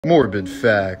Morbid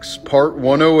Facts, Part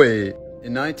 108.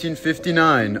 In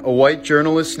 1959, a white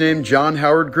journalist named John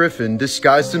Howard Griffin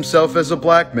disguised himself as a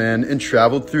black man and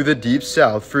traveled through the Deep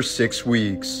South for 6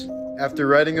 weeks. After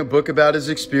writing a book about his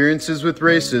experiences with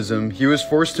racism, he was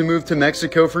forced to move to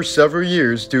Mexico for several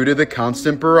years due to the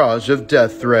constant barrage of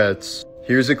death threats.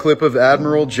 Here's a clip of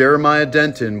Admiral Jeremiah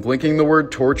Denton blinking the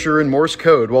word torture in Morse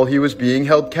code while he was being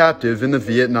held captive in the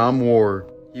Vietnam War.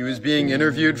 He was being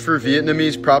interviewed for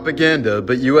Vietnamese propaganda,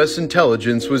 but U.S.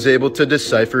 intelligence was able to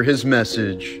decipher his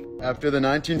message. After the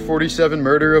 1947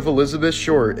 murder of Elizabeth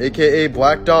Short, aka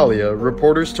Black Dahlia,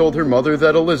 reporters told her mother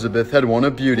that Elizabeth had won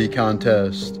a beauty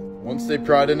contest. Once they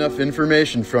pried enough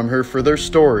information from her for their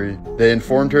story, they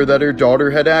informed her that her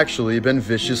daughter had actually been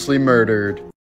viciously murdered.